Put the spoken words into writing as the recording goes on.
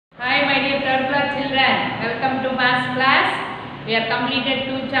maths class. We have completed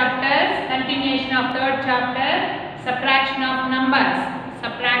 2 chapters. Continuation of 3rd chapter. Subtraction of numbers.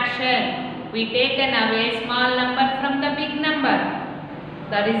 Subtraction. We taken away small number from the big number.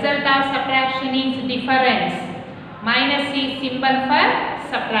 The result of subtraction is difference. Minus is symbol for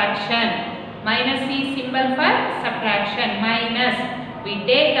subtraction. Minus is symbol for subtraction. Minus. We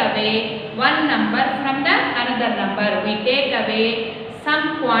take away one number from the another number. We take away some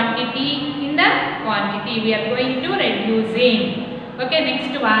quantity in the quantity. We are going to reducing. Okay,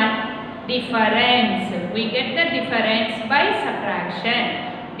 next one. Difference. We get the difference by subtraction.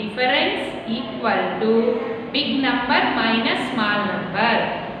 Difference equal to big number minus small number.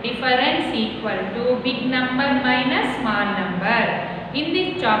 Difference equal to big number minus small number. In this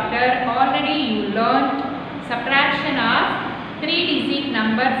chapter already you learnt subtraction of 3-digit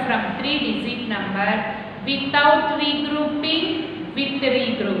number from 3-digit number without regrouping, with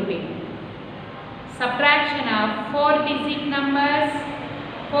regrouping. Subtraction of 4-digit numbers,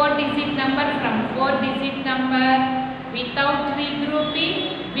 4-digit number from 4-digit number without regrouping,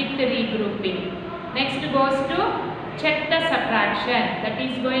 with regrouping. Next goes to check the subtraction, that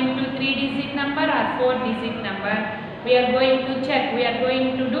is going to 3-digit number or 4-digit number. We are going to check, we are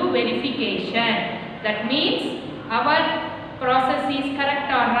going to do verification. That means our process is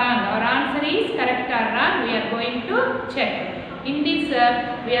correct or wrong, our answer is correct or wrong, we are going to check. In this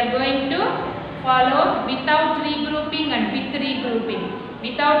we are going to follow without regrouping and with regrouping.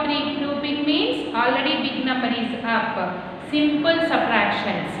 Without regrouping means already big number is up. Simple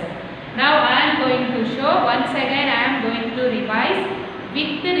subtractions. Now I am going to show, once again I am going to revise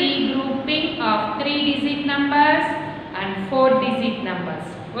with regrouping of 3-digit numbers and 4-digit numbers.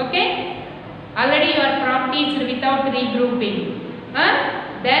 Okay? Already your prompt is without regrouping.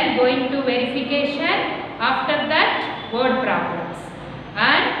 Then going to verification. After that word problems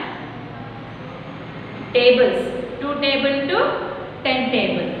and tables. 2 table to 10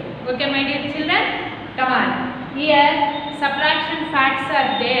 table. Okay my dear children? Come on. Here subtraction facts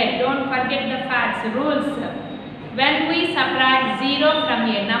are there. Don't forget the facts, rules. When we subtract 0 from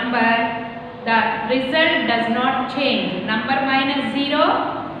a number, the result does not change. Number minus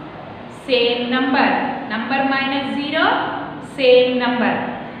 0, same number. Number minus 0, same number.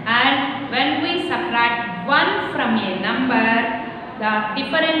 And when we subtract 1 from a number, the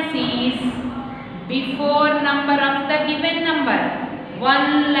difference is before number of the given number,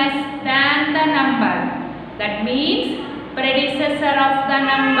 1 less than the number. That means predecessor of the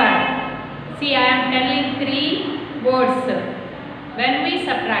number. See, I am telling 3 words. When we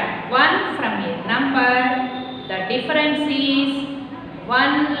subtract 1 from a number, the difference is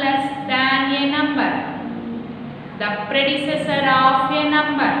 1 less than a number. The predecessor of a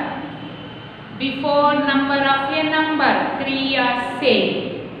number. Before number of a number, 3 are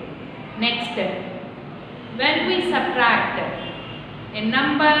same. Next, when we subtract a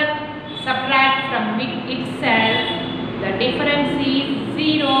number, subtract from itself, the difference is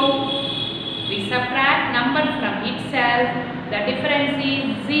 0. We subtract number from itself, the difference is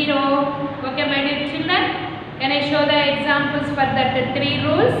 0. Okay my dear children? Can I show the examples for that 3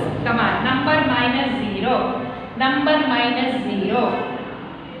 rules? Come on. Number minus 0. Number minus 0.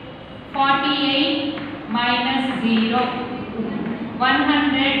 48 minus 0.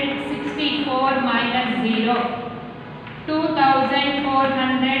 164 minus 0.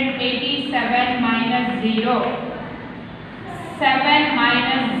 2487 minus 0. 7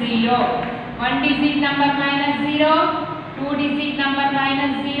 minus 0. 1-digit number minus 0. 2-digit number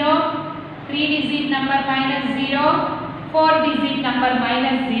minus 0. 3-digit number minus 0. 4-digit number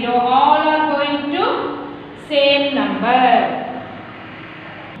minus 0. All are going to same number.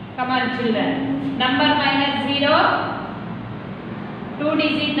 Come on children. Number minus 0.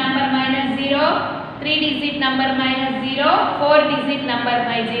 2-digit number minus 0. 3-digit number minus 0, 4-digit number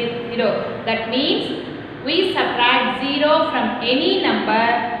minus 0. That means we subtract 0 from any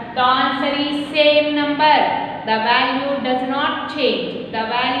number, the answer is same number. The value does not change. The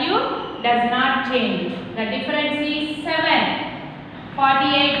value does not change. The difference is 7.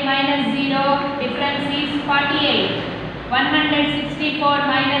 48 minus 0, difference is 48. 164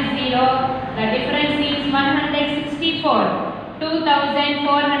 minus 0, the difference is 164.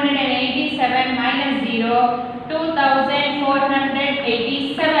 2487 minus 0,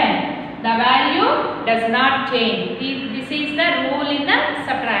 2487. The value does not change. This is the rule in the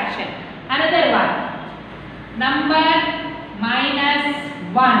subtraction. Another one. Number minus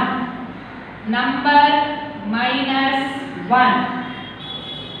 1. Number minus 1.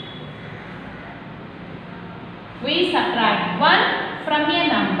 We subtract 1 from a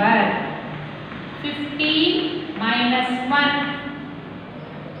number. 15 minus 1.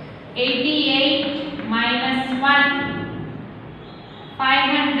 88 minus 1.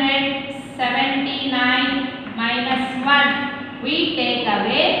 579 minus 1. We take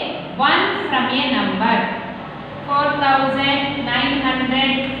away 1 from a number.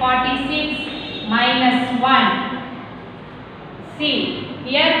 4946 minus 1. See,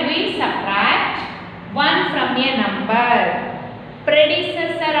 here we subtract 1 from a number.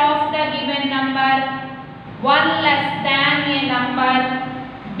 Predecessor of the given number, 1 less than a number,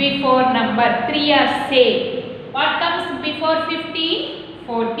 before number. 3 are same. What comes before 15?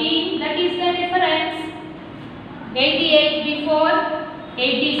 14. That is the difference. 88 before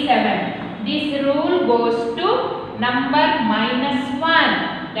 87. This rule goes to number minus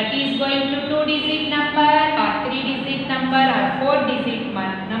 1. That is going to 2-digit number or 3-digit number or 4-digit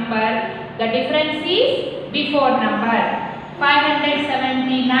number. The difference is before number.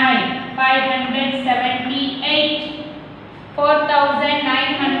 579, 578,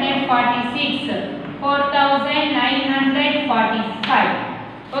 4946, 4945.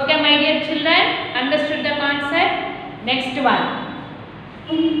 Okay, my dear children, understood the concept? Next one.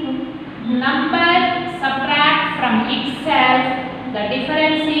 Number subtract from itself, the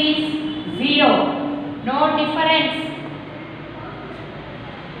difference is 0. No difference.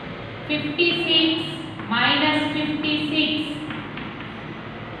 56 minus 56.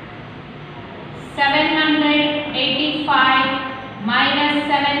 785 minus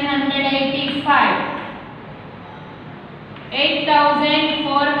 785.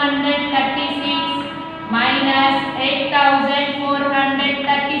 8436 minus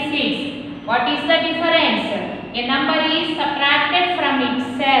 8436. What is the difference? A number is subtracted from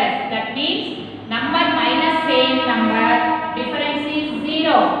itself. That means number minus same number, difference is 0.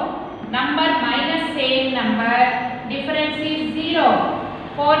 Number minus same number, difference is 0.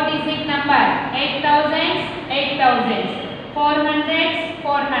 4-digit number, 8,000s, 8,000s, 400s,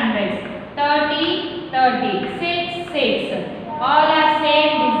 400s, 30, 30, 6, 6. All are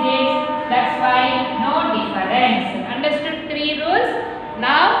same digits, that's why no difference. Understood 3 rules?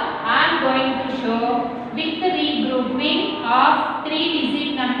 Now I am going to show with regrouping of 3-digit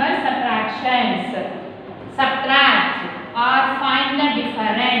number subtractions. Subtract or find the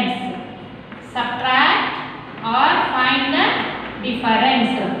difference. Subtract or find the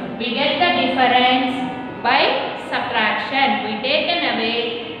difference. We get the difference by subtraction. We taken away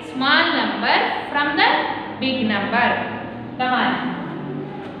small number from the big number. Come on.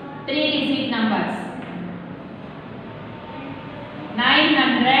 3-digit numbers.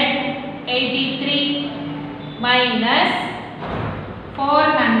 983 minus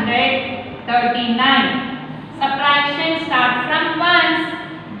 439. Subtraction start from ones.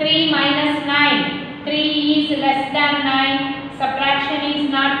 3 minus 9. 3 is less than 9. Subtraction is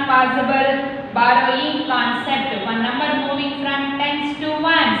not possible. Borrowing concept. One number moving from tens to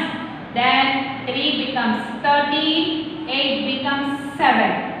ones. Then 3 becomes 13. 8 becomes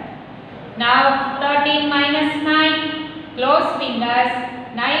 7. Now 13 minus 9. Close fingers.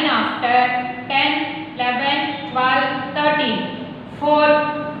 9 after 10, 11, 12, 13. 4.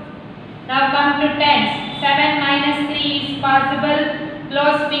 Now come to tens. 7 minus 3 is possible.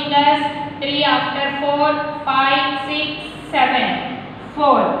 Close fingers. 3 after 4, 5, 6, 7.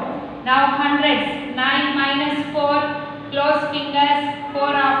 4. Now hundreds. 9 minus 4. Close fingers.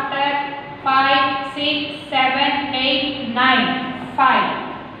 4 after 5, 6, 7, 8, 9.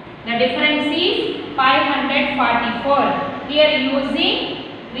 5. The difference is 544. Here using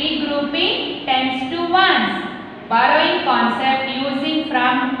regrouping tens to ones. Borrowing concept using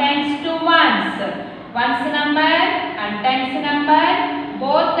from tens to ones. Ones number and tens number,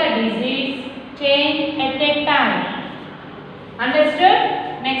 both the digits change at a time. Understood?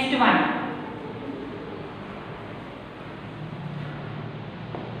 Next one.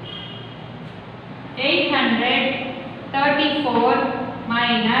 834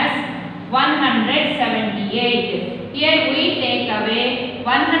 minus 178. Here we take away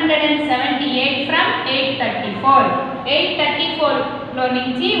 178 from 834. 834 లో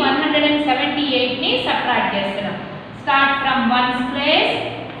నుంచి 178 ని subtract చేస్తున్నాం. Start from ones place.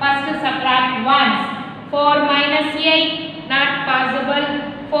 First subtract ones. 4 minus 8 not possible.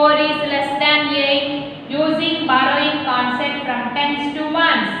 4 is less than 8. Using borrowing concept from tens to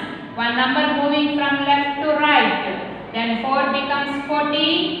ones. One number moving from left to right. Then 4 becomes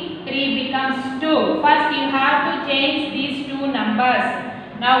 14. 3 becomes 2. First you have to change these two numbers.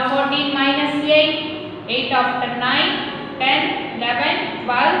 Now 14 minus 8. 8 after 9. 10, 11,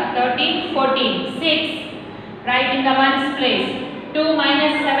 12, 13, 14. 6. Write in the ones place. 2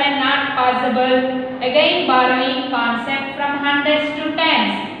 minus 7 not possible. Again borrowing concept from hundreds to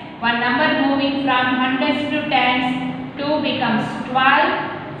tens. One number moving from hundreds to tens. 2 becomes 12.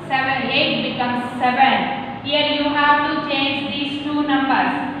 7, 8 becomes 7. Here you have to change these two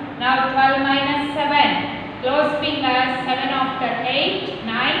numbers. Now 12 minus 7. Close fingers. 7 after 8,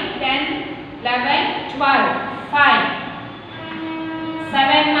 9, 10, 11, 12. 5.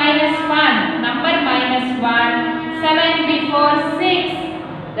 7 minus 1. Number minus 1. 7 before 6.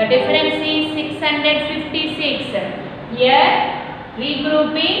 The difference is 656. Here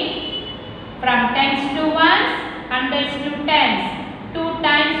regrouping from tens to ones, hundreds to tens. 2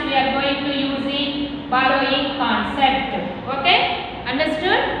 times we are going to using borrowing concept. Okay?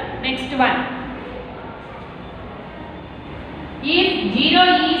 Understood? Next one. If 0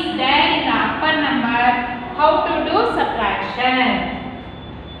 is there in the upper number, how to do subtraction?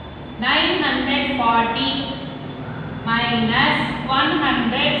 940 minus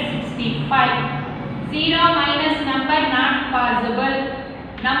 165. 0 minus number not possible.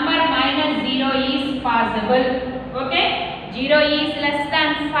 Number minus 0 is possible. Okay? 0 is less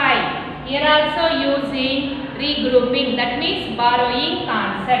than 5. Here also using regrouping, that means borrowing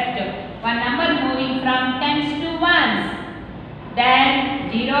concept. One number moving from tens to ones.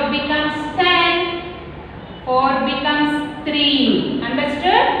 Then 0 becomes 10. 4 becomes 3.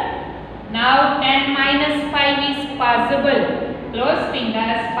 Understood? Now 10 minus 5 is possible. Close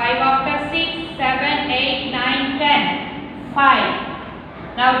fingers. 5 after 6, 7, 8, 9, 10.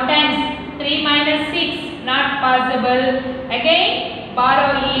 5. Now tens. 3 minus 6. Not possible. Again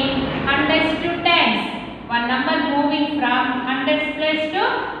borrowing hundreds to tens. One number moving from hundreds place to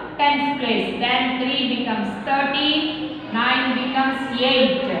tens place. Then 3 becomes 13. 9 becomes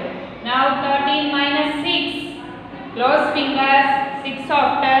 8. Now 13 minus 6. Close fingers. 6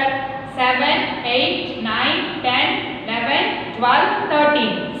 after 7, 8, 9, 10, 11, 12,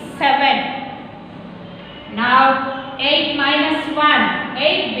 13. 7. Now 8 minus 1.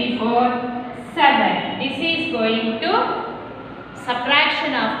 8 before 7. This is going to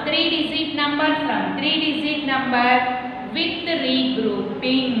subtraction of 3-digit number from 3-digit number with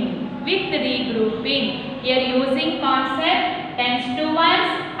regrouping. With regrouping. Here using concept tens to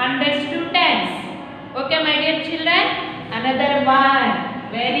ones, hundreds to tens. Okay, my dear children. Another one.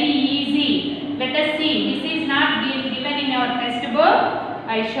 Very easy. Let us see. This is not given in our textbook.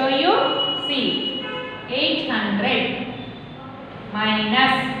 I show you. See. 800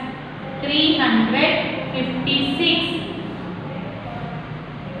 minus 356.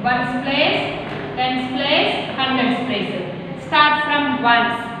 Ones place, tens place, hundreds place. Start from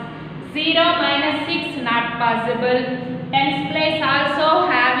ones. 0 minus 6 not possible. Tens place also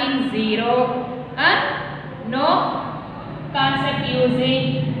having 0. No concept using.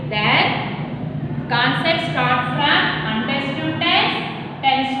 Then concept start from hundreds to tens,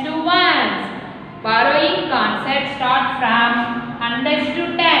 tens to ones. Borrowing concept start from hundreds to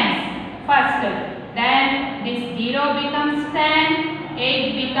tens first. Then this 0 becomes 10,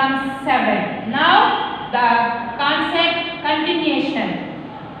 8 becomes 7. Now the concept continuation.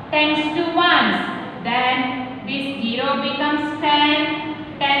 Tens to ones. Then this 0 becomes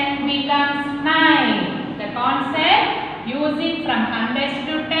 10, 10 becomes 9. The concept using from hundreds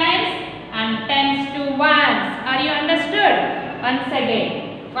to tens and tens to ones. Are you understood? Once again.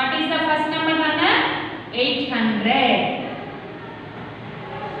 What is the first number, Nana? 800.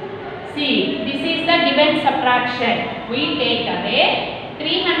 See, this is the given subtraction. We take away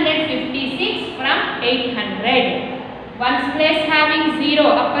 356 from 800. Ones place having 0,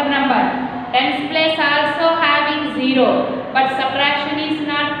 upper number. Tens place also having 0. But subtraction is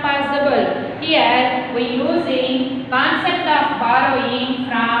not possible. Here we using concept of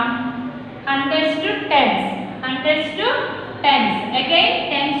borrowing from hundreds to tens. Hundreds to tens. Again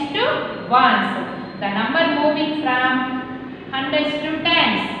tens to ones. The number moving from hundreds to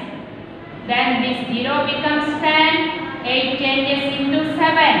tens. Then this 0 becomes 10. 8 changes into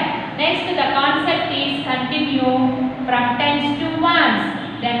 7. Next the concept is continue from tens to ones.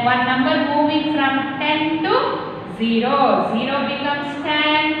 Then one number moving from 10 to 0. 0 becomes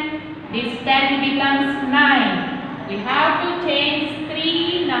 10. This 10 becomes 9. We have to change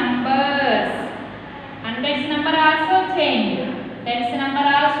 3 numbers. Hundreds number also change. Tens number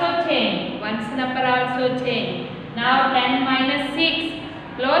also change. Ones number also change. Now 10 minus 6.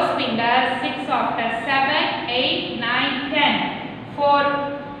 Close fingers. 6 after 7, 8, 9, 10. 4.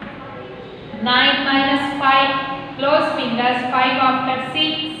 9 minus 5. Close fingers. 5 after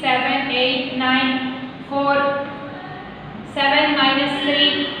 6, 7, 8, 9, 4. 7 minus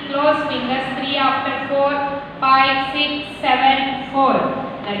 3. Close fingers. 3 after 4, 5, 6, 7, 4.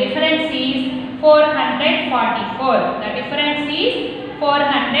 The difference is 444. The difference is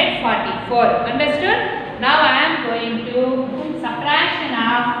 444. Understood? Now I am going to subtraction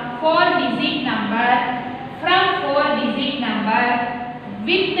of 4-digit number from 4-digit number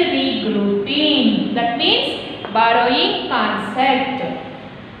with regrouping. That means borrowing concept.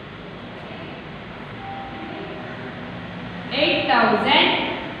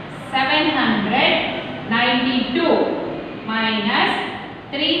 8,792 minus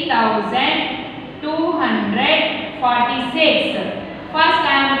 3,246. First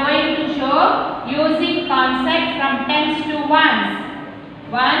I am going to show using concept from tens to ones.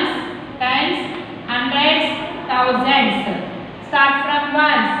 Ones, tens, hundreds, thousands. Start from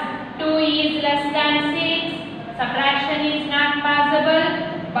ones. 2 is less than 6. Subtraction is not possible.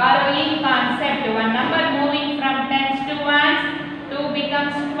 Borrowing concept. One number moving from tens to ones. 2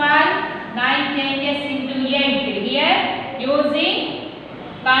 becomes 12. 9 changes into 8. Here using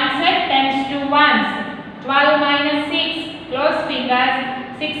concept tens to ones. 12 minus 6. Close fingers.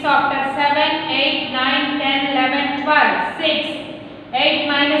 6 after 7. 8, 9, 10, 11, 12. 6. 8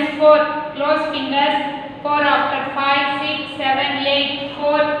 minus 4. Close fingers. 4 after 5. 6, 7, 8,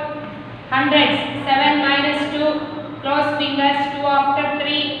 4. Hundreds. 7 minus 2. Close fingers. 2 after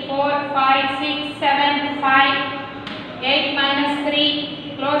 3. 4, 5, 6, 7, 5. 8 minus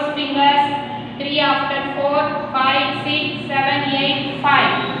 3. Close fingers. 3 after 4. 5, 6, 7, 8,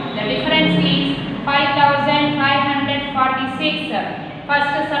 5. The difference is 5,546.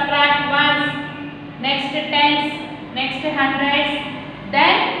 First subtract ones, next tens, next hundreds,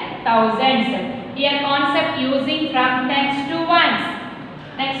 then thousands. Here concept using from tens to ones.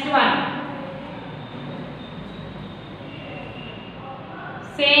 Next one.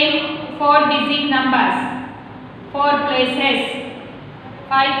 Same 4-digit numbers. 4 places.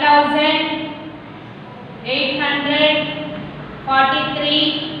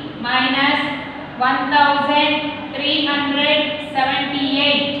 5,843 minus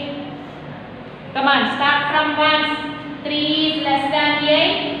 1,378. Come on, start from ones. 3 is less than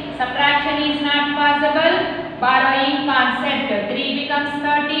 8. Subtraction is not possible. Borrowing concept. 3 becomes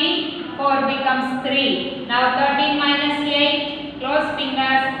 13. 4 becomes 3. Now 13 minus 8. Close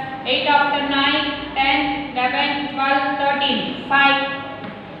fingers. 8 after 9. 10, 11, 12, 13.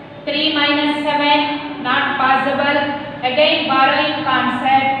 5. 3 minus 7. Not possible. Again borrowing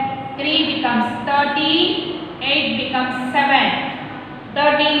concept. 3 becomes 13. 8 becomes 7.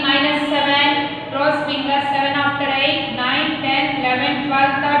 13 minus 7. Close fingers. 7 after 8. 9, 10, 11,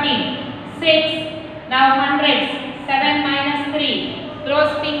 12, 13. 6. Now hundreds. 7 minus 3.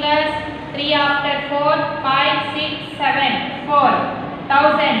 Close fingers. 3 after 4. 5, 6, 7. 4.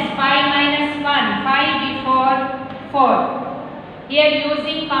 Thousands. 5 minus 1. 5 before 4. Here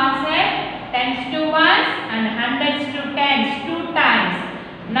using concept tens to ones and hundreds to tens 2 times.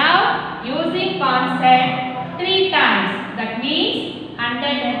 Now using concept 3 times. That means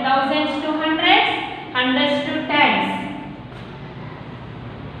thousands to hundreds, hundreds to tens.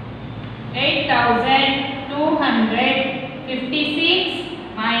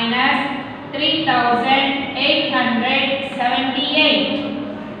 8,256 minus 3,878.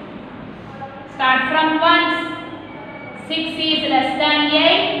 Start from ones. 6 is less than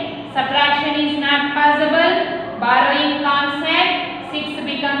 8. Subtraction is not possible. Borrowing concept. 6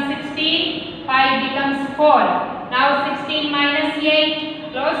 becomes 16. 5 becomes 4. Now 16 minus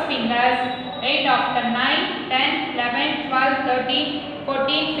 8. Close fingers. 8 after 9. 10, 11, 12, 13,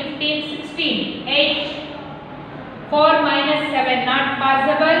 14, 15, 16. 8. 4 minus 7 not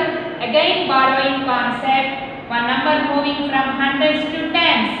possible. Again borrowing concept. One number moving from hundreds to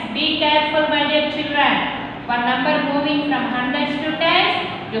tens. Be careful my dear children. One number moving from hundreds to tens.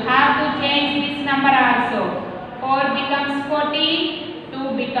 You have to change this number also. 4 becomes 14.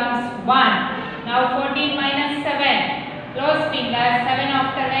 2 becomes 1. Now 14 minus 7. Close fingers. 7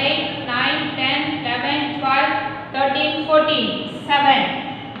 after 8. 9, 10, 11, 12, 13, 14.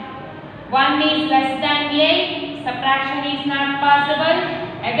 7. 1 is less than 8. Subtraction is not possible.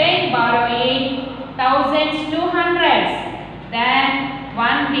 Again borrowing thousands to hundreds. Then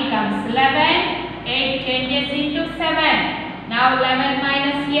 1 becomes 11. 8 changes into 7. Now 11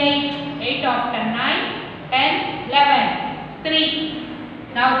 minus 8. 8 after 9. 10, 11.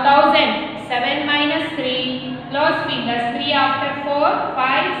 3. Now 1000. 7 minus 3. Close fingers. 3 after 4.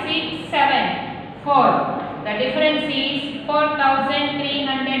 5, 6, 7. 4. The difference is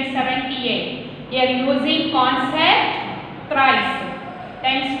 4,378. Here using concept thrice.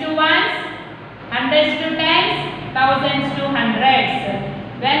 Tens to ones, hundreds to tens, thousands to hundreds.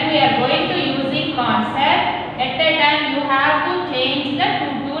 When we are going to using concept, at a time you have to change the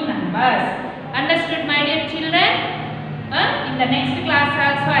two numbers. Understood my dear children? In the next class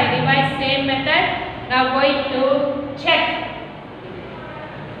also I revise same method. Now going to check.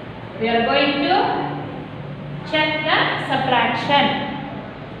 We are going to check the subtraction.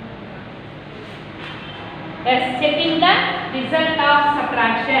 Yes, checking the result of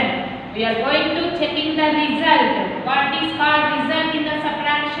subtraction. We are going to checking the result. What is called result in the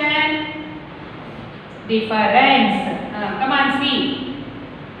subtraction? Difference. Come on, see.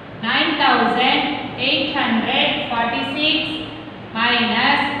 9,846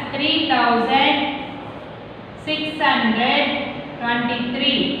 minus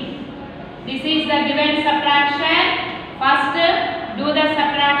 3,623. This is the given subtraction. First do the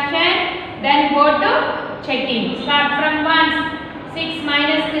subtraction, then go to checking. Start from ones. 6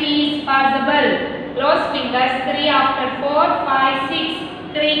 minus 3 is possible. Close fingers. 3 after 4, 5,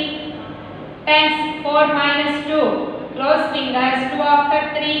 6, 3. Tens. 4 minus 2. Close fingers. 2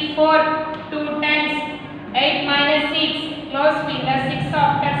 after 3, 4, 2 tens. 8 minus 6. Close fingers. 6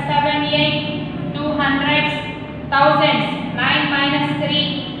 after 7, 8. 2 hundreds. Thousands. 9 minus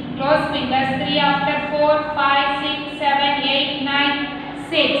 3. Close fingers. 3 after 4, 5, 6, 7, 8,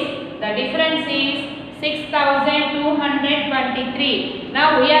 9, 6. The difference is 6,223.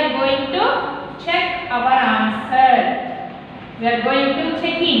 Now we are going to check our answer. We are going to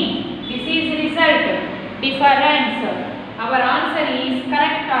checking. This is result. Difference. Our answer is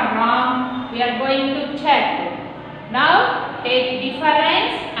correct or wrong. We are going to check. Now take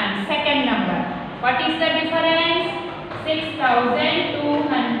difference and second number. What is the difference?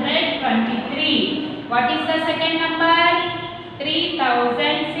 6,223. What is the second number?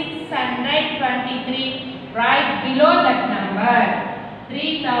 3,623. Right below that number.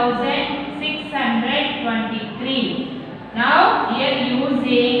 3,623. Now here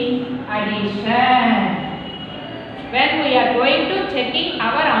using addition. When we are going to checking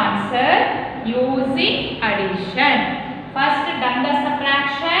our answer using addition. First done the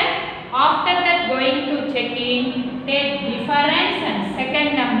subtraction. After that going to checking, take difference and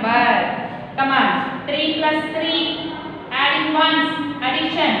second number. Come on, 3 plus 3, adding ones,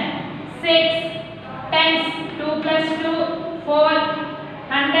 addition, 6, tens, 2 plus 2, 4,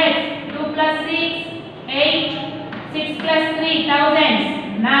 hundreds, 2 plus 6, 8, 6 plus 3,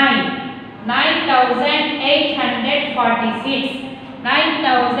 thousands, 9, 9,846,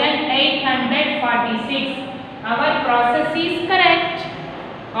 9,846. Our process is correct.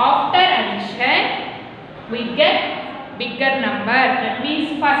 After addition, we get bigger number. That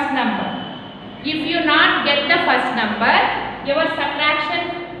means first number. If you not get the first number, your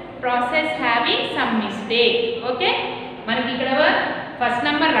subtraction process having some mistake. Okay? మనకి ఇక్కడ first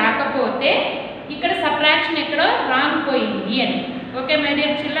number రాకపోతే ఇక్కడ subtraction ఎక్కడో wrong పోయింది అని. Okay, my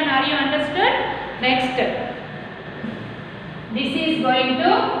dear children, are you understood? Next, this is going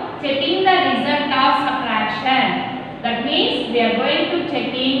to checking the result of subtraction. That means we are going to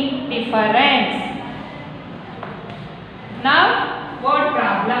checking difference. Now word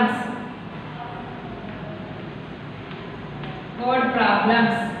problems. Word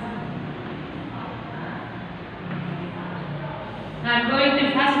problems. I am going to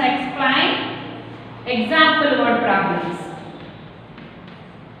first explain example word problems.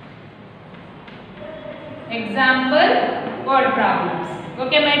 Example word problems.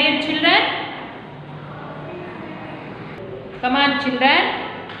 Okay, my dear children. Come on, children.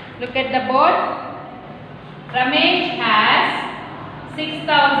 Look at the board. Ramesh has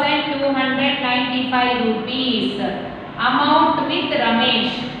 6,295 rupees. Amount with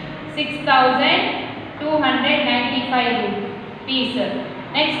Ramesh 6,295 rupees.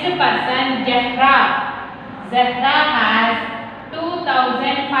 Next person, Zahra. Zahra has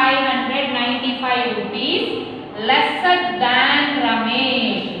 2,595 rupees lesser than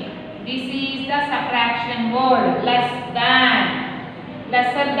Ramesh. This is the subtraction word. Lesser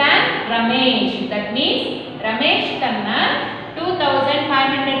than Ramesh. That means Ramesh kanna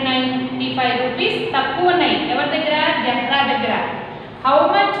 2,595 rupees takkuvayi. Evar daggara? Zahra daggara. How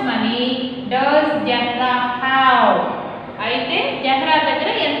much money does Zahra have? Aithe Zahra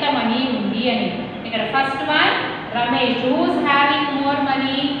daggara enta money undi ani. Ikkada first one Ramesh. Who is having more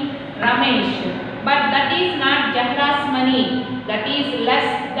money? Ramesh. But that is not Zahra's money. That is less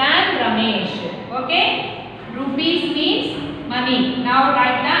than Ramesh. Okay? Rupees means money. Now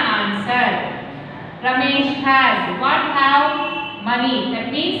write the answer. Ramesh has. What have? Money. That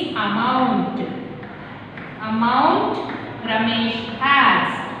means amount. Amount Ramesh has.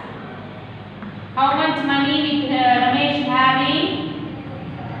 How much money with Ramesh having?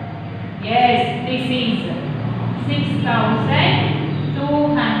 Yes, this is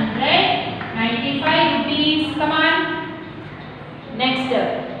 6,295 rupees. Come on. Next,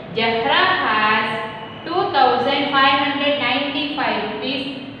 Zahra has 2,595 rupees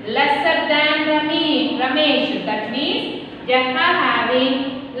lesser than Ramesh. That means Zahra having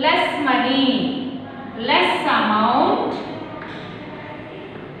less money, less amount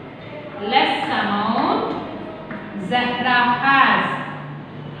Zahra has.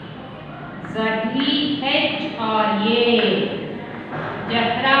 Z-E-H or A.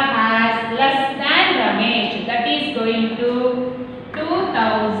 Zahra has less than Ramesh. That is going to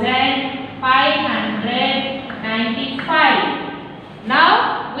 2595. Now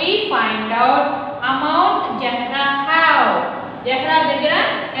we find out amount Zahra have. Zahra దగ్గర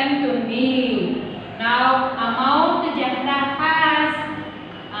ఎంత ఉంది? Now amount Zahra has.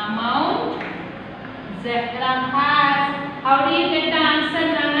 Amount Zahra has. How do you get the answer,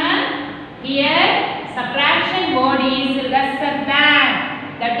 Nana? Here subtraction word is lesser than.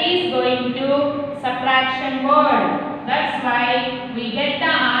 That is going to subtraction word. That's why we get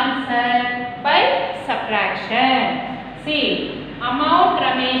the answer by subtraction. See, amount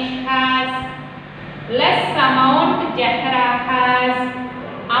Ramesh has, less amount Zahra has,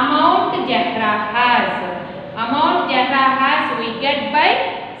 amount Zahra has. Amount Zahra has we get by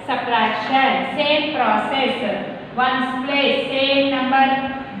subtraction. Same process. Ones place same number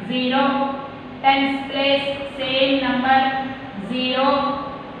 0, tens place same number 0,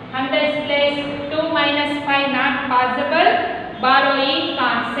 hundreds place 2 minus 5 not possible. Borrowing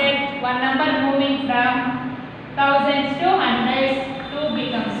concept, one number moving from thousands to hundreds, 2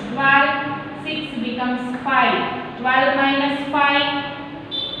 becomes 12, 6 becomes 5, 12 minus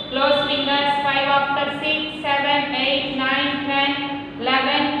 5, close fingers, 5 after 6, 7, 8, 9, 10,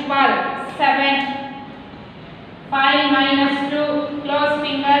 11, 12, 7, 5 minus 2, close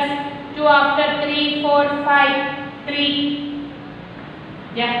fingers, 2 after 3, 4, 5, 3.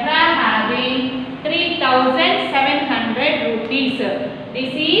 Zahra having 3,700 rupees.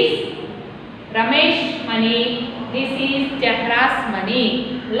 This is Ramesh money. This is Zahra's money.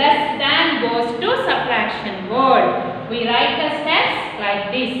 Less than goes to subtraction word. We write the steps like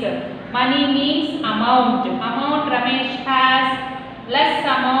this. Money means amount. Amount Ramesh has. Less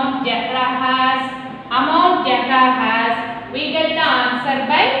amount Zahra has. Amount Zahra has. We get the answer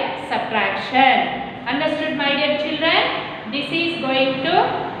by subtraction. Understood, my dear children? This is going to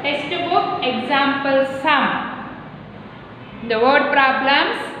textbook example sum. The word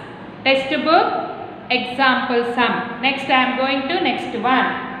problems, textbook example sum. Next I am going to next one.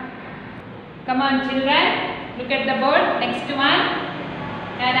 Come on children, look at the board. Next one.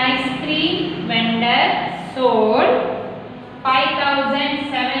 An ice cream vendor sold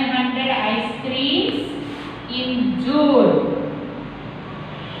 5,700 ice creams in June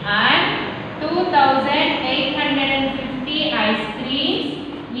and 2,850 ice creams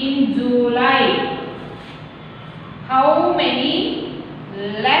in July. How many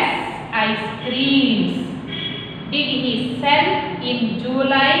less ice creams did he sell in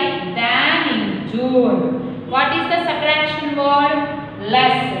July than in June? What is the subtraction word?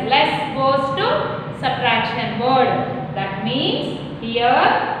 Less. Less goes to subtraction word. That means here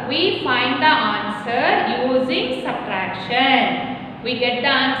we find the answer using subtraction. We get the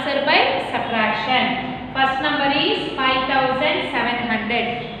answer by subtraction. First number is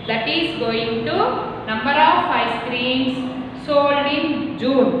 5,700. That is going to number of ice creams sold in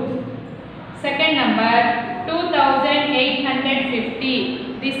June. Second number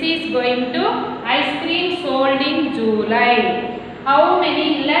 2,850. This is going to ice cream sold in July. How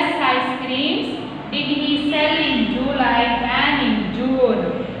many less ice creams did he sell in July than in June?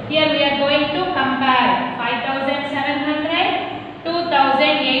 Here we are going to compare 5,700,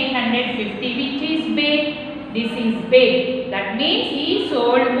 2,850. Which is big? This is big. That means he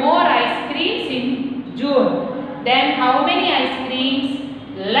sold more ice creams in June. Then how many ice creams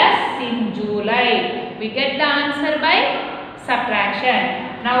less in July? We get the answer by subtraction.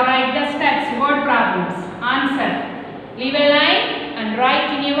 Now write the steps, word problems. Answer. Leave a line and write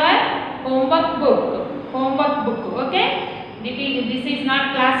in your homework book. Homework book. Okay? This is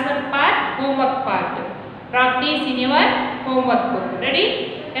not classwork part, homework part. Practice in your homework book. Ready?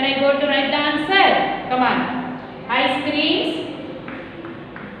 Can I go to write the answer? Come on. Ice creams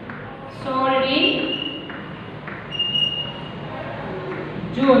sold in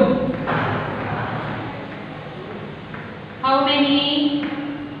June. How many?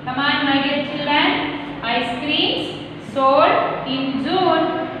 Come on, my dear children. Ice creams sold in June.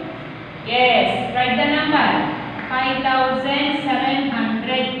 Yes, write the number.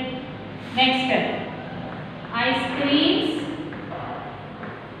 5,700. Next, ice creams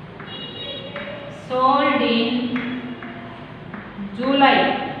sold in July.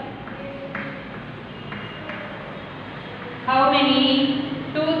 How many?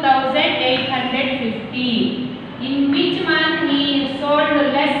 2,850. In which month he sold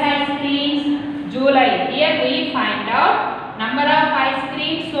less ice creams? July. Here we find out number of ice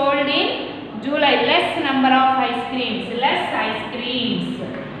creams sold in July. Less number of ice creams. Less ice creams.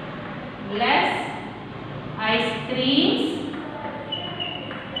 Less ice creams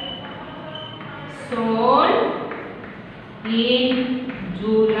sold in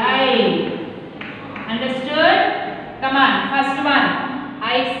July. Understood? Come on, first one.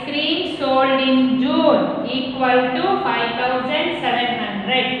 Ice cream sold in June equal to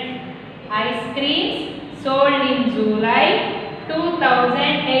 5,700. Ice creams sold in July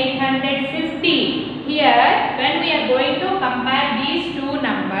 2,850. Here, when we are going to compare these two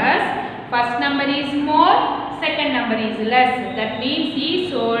numbers, first number is more, second number is less. That means he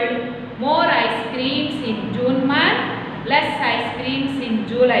sold more ice creams in June month, less ice creams in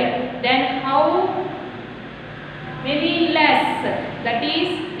July. Then how many less? That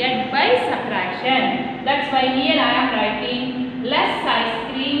is get by subtraction. That's why here I am writing less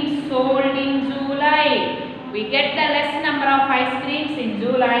ice creams sold in July. We get the less number of ice creams in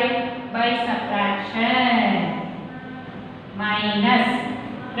July by subtraction. Minus.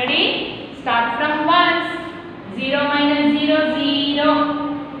 Ready? Start from ones. 0 minus 0, 0.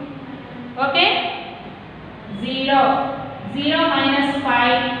 Okay? 0. 0 minus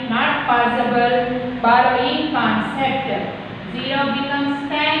 5, not possible. Borrowing concept. 0 becomes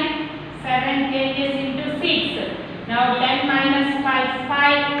 10. 7 changes into 6. Now 10 minus 5,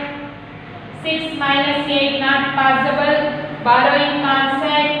 5. 6 minus 8, not possible. Borrowing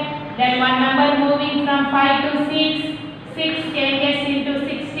concept. Then one number moving from 5 to 6. 6 changes into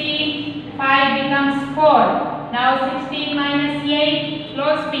 16. 5 becomes 4. Now 16 minus 8.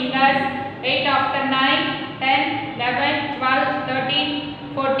 Close fingers. 8 after 9. 10, 11, 12, 13,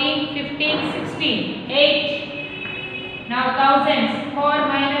 14, 15, 16. 8. Now thousands. 4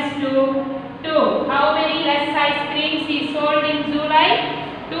 minus 2. 2. How many less ice creams he sold in July?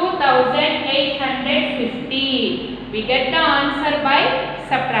 2,850. We get the answer by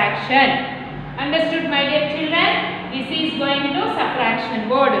subtraction. Understood, my dear children? This is going to subtraction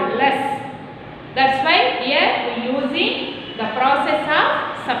word, less. That's why here we are using the process of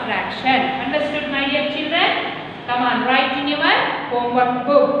subtraction. Understood, my dear children? Come on, write in your homework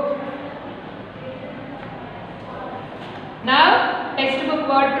book. Now, textbook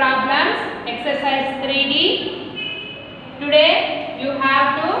word problems, exercise 3D. Today, you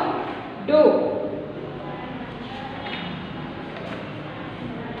have to do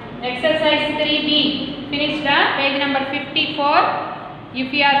exercise 3B. Finished page number 54.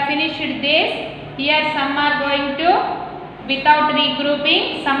 If you are finished this, here some are going to without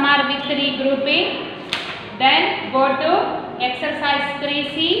regrouping, some are with regrouping. Then go to exercise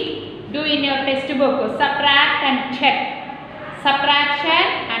 3C. Do in your textbook subtract and check. Subtraction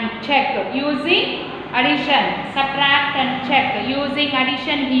and check using addition. Subtract and check using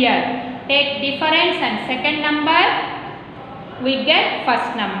addition here. Take difference and second number, we get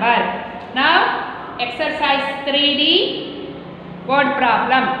first number. Now exercise 3D word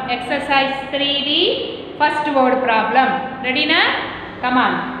problem. Exercise 3D first word problem. Ready na? Come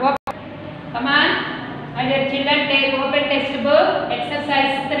on. Come on. My dear children, take open textbook.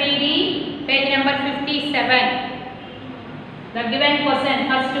 Exercise 3D page number 57. The given question,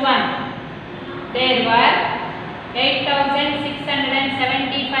 first one. There were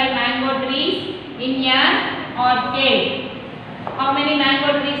 8,675 mango trees in an orchard. How many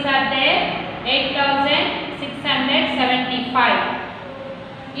mango trees are there?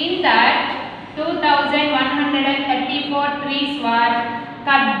 8,675. In that, 2,134 trees were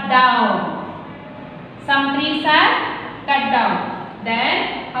cut down. Some trees are cut down.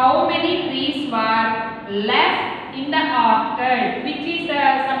 Then, how many trees were left in the orchard? Which is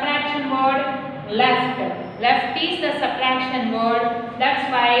the subtraction word? Left. Left is the subtraction word. That's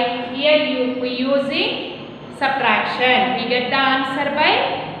why here we using subtraction. We get the answer by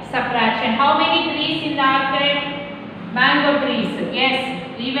subtraction. How many trees in the orchard? Mango trees. Yes.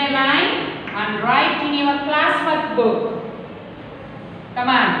 Leave a line and write in your classwork book. Come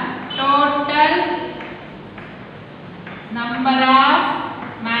on. Total number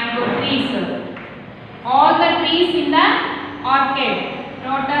of mango trees. All the trees in the orchard.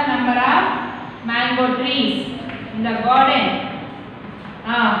 Total number of mango trees in the garden.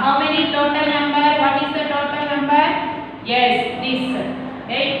 How many total number? What is the total number? Yes, this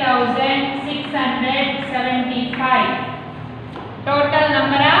 8,675. Total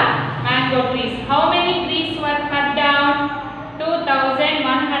number of mango trees. How many trees were cut down?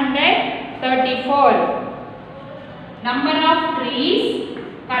 2,134. Number of trees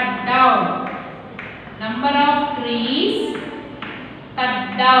cut down. Number of trees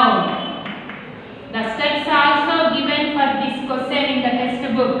cut down. The steps are also given for this question in the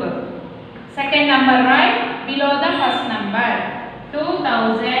textbook. Second number right below the first number.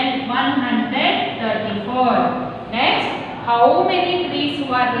 2,134. Next, how many trees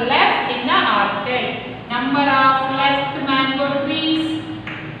were left in the orchard? Number of left mango trees.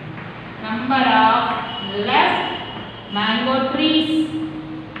 Number of mango trees.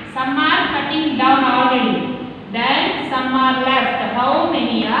 Some are cutting down already. Then some are left. How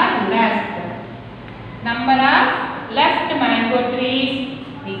many are left? Number of left mango trees.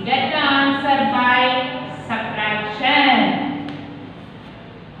 We get the answer by subtraction.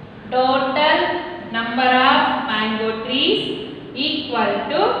 Total number of mango trees equal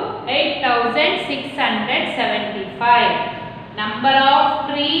to 8675. Number of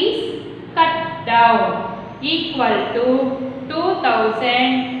trees cut down equal to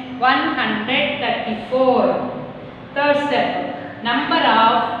 2134. Third step, number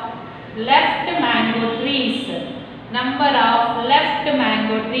of left mango trees. Number of left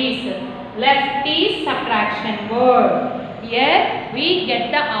mango trees. Left is subtraction word. Here we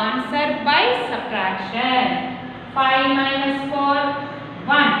get the answer by subtraction. 5 minus 4,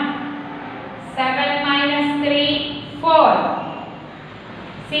 1. 7 minus 3, 4.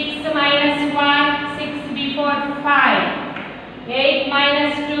 6 minus 1, 6 before 5. 8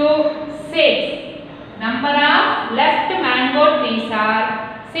 minus 2, 6. Number of left mango trees are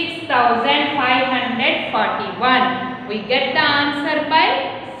 6541. We get the answer by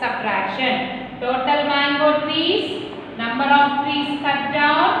subtraction. Total mango trees, number of trees cut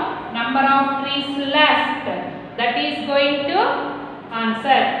down, number of trees left. That is going to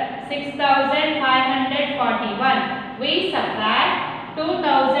answer 6541. We subtract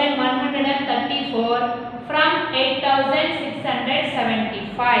 2134 from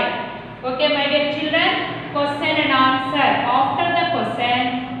 8675. Okay, my dear children, question and answer. After the question,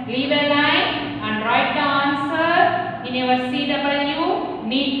 leave a line and write the answer in your CW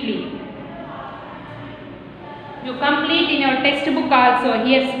neatly. You complete in your textbook also.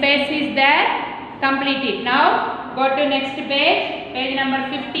 Here space is there. Complete it. Now go to next page. Page number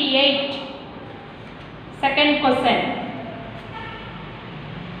 58. Second question.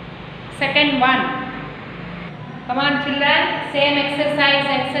 Second one. Come on children. Same exercise.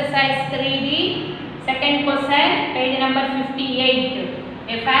 Exercise 3D. Second question. Page number 58.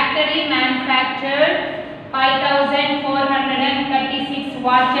 A factory manufactured 5,436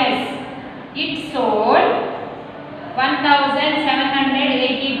 watches. It sold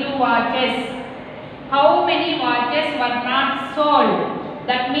 1,782 watches. How many watches were not sold?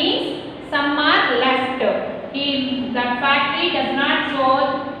 That means some are left. That factory does not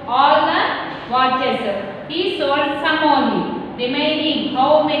sold all the watches. He sold some only. Remaining,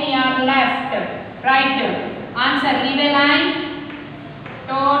 how many are left? Right. Answer, leave a line.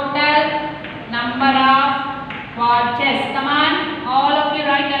 Total number of watches. Come on, all of you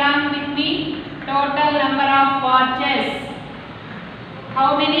write along with me. Total number of watches.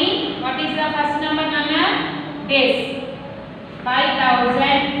 How many? What is the first number, Nana? This.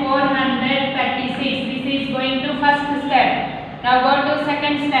 5,436. This is going to first step. Now go to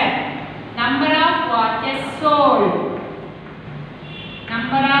second step. Number of watches sold.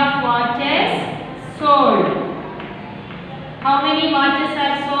 Number of watches sold. How many watches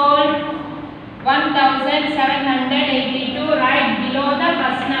are sold? 1,782. Right below the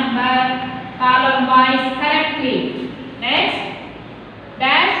first number. Column wise correctly. Next,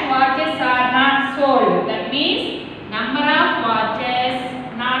 dash watches are not sold. That means number of watches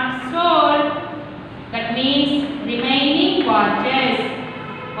not sold. That means remaining watches.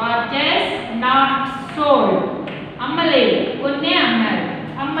 Watches not sold. Ammale, kunne ammal.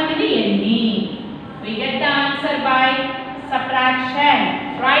 Ammalidi enni. We get the answer by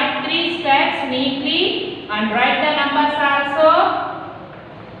subtraction. Write 3 steps neatly and write the numbers also.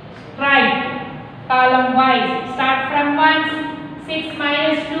 Right. Column wise. Start from 1. 6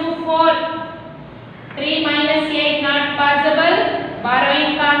 minus 2, 4. 3 minus 8 not possible.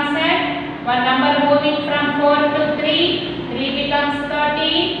 Borrowing concept. One number moving from 4 to 3. 3 becomes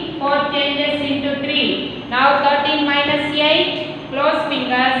 13. 4 changes into 3. Now 13 minus 8. Close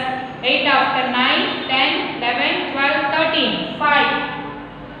fingers. 8 after 9. 10, 11, 12, 13.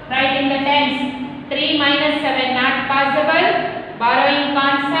 5. Write in the tens. 3 minus 7 not possible. Borrowing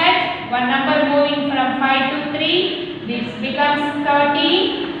concept. One number moving from 5 to 3. This becomes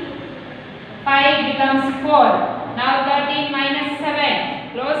 13. 5 becomes 4. Now 13 minus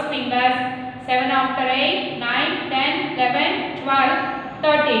 7. Close fingers. 7 after 8. 9, 10, 11, 12,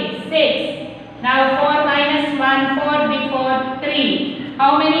 13. 6. Now 4 minus 1. 4 before 3.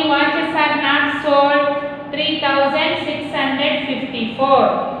 How many watches are not sold?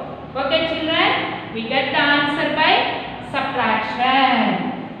 3,654. Okay children. We get the answer by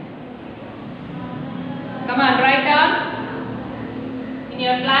subtraction. Come on, write down in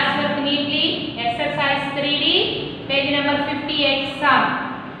your classwork neatly. Exercise 3D, page number 58 sum.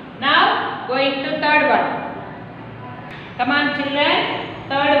 Now, going to third one. Come on children,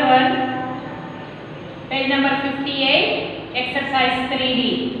 third one, page number 58. exercise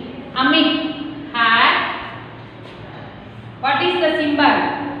 3D. Amit had, what is the symbol?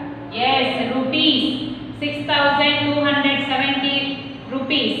 Yes, rupees. 6,270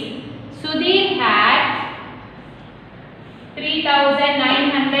 rupees. Sudhir had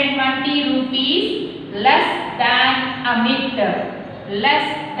 3,920 rupees less than Amit. Less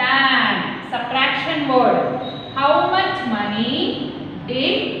than. Subtraction word. How much money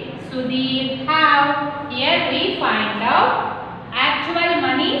did Sudhir have? Here we find out actual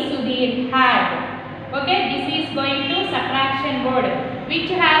money Sudhir had. Okay, this is going to subtraction word. Which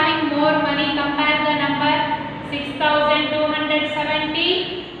having more money? Compare the number.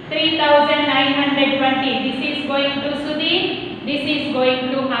 6,270, 3,920. This is going to Sudhir. This is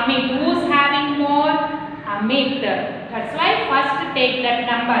going to Amit. Who's having more? Amit. That's why first take that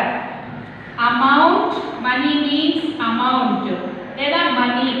number. Amount, money means amount. There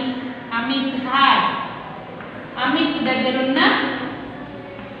money. Amit had. Amit దగ్గరున్న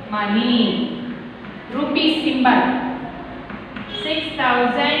money. Rupees symbol.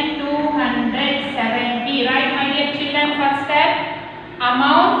 6,270. Right, my dear children, first step.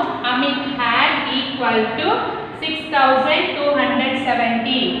 Amount Amit had equal to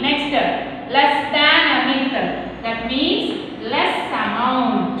 6,270. Next, less than Amit. That means less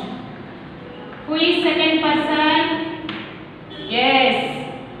amount. Who is second person? Yes,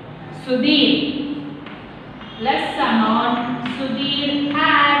 Sudhir. Less amount Sudhir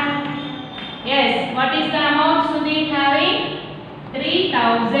had. Yes, what is the amount Sudhir having?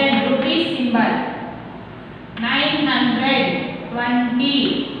 3,000 rupees symbol.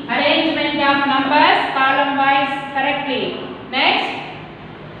 920. Arrangement of numbers column wise correctly. Next,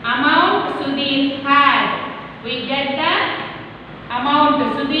 amount Sudhir had. We get the amount.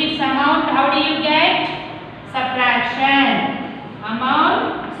 Sudhir's amount. How do you get? Subtraction. Amount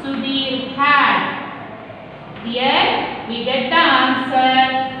Sudhir had. Here we get the answer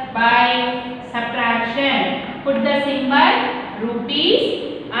by subtraction. Put the symbol rupees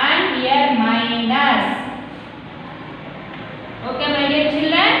and here minus. Okay, my dear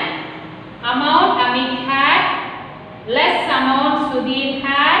children. Amount Amit had. Less amount Sudhir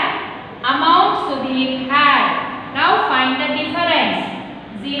had. Amount Sudhir had. Now find the difference.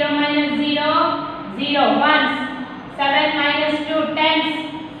 0 minus 0, 0 ones. 7 minus 2, tens.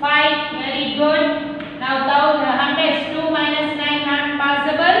 5, very good. Now hundreds. 2 minus 9, not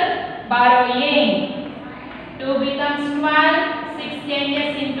possible. Borrowing. 2 becomes 12. 6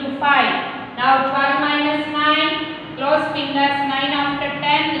 changes into 5. Now 12 minus 9. Close fingers. 9 after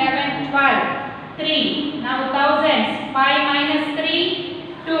 10, 11, 12. 3. Now thousands. 5 minus 3,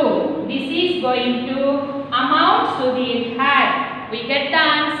 2. This is going to amount Sudhir had. We get the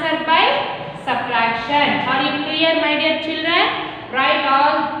answer by subtraction. Are you clear, my dear children? Write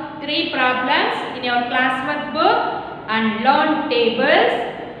all 3 problems in your classwork book and learn tables.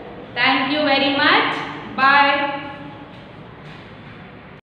 Thank you very much.